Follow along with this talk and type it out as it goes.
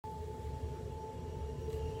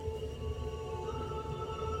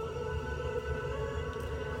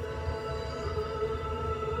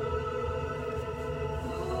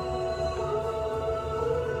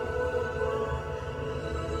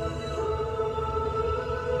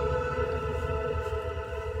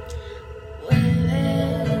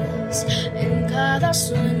cada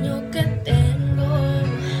sueño que tengo,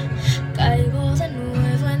 caigo de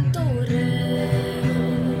nuevo en tu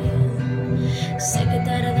red. Sé que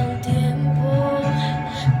tarda un tiempo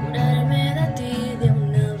curarme de ti de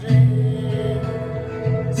una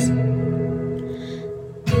vez.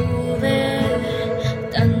 Tuve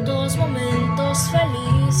tantos momentos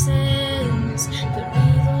felices que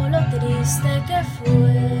olvido lo triste que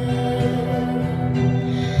fue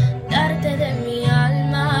darte de mi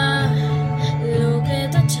alma lo que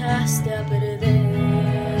tú echaste a perder.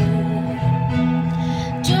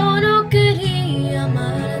 Yo no quería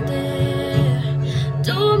amarte,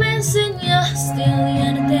 tú me enseñaste a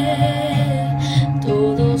odiarte.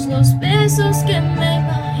 Todos los besos que me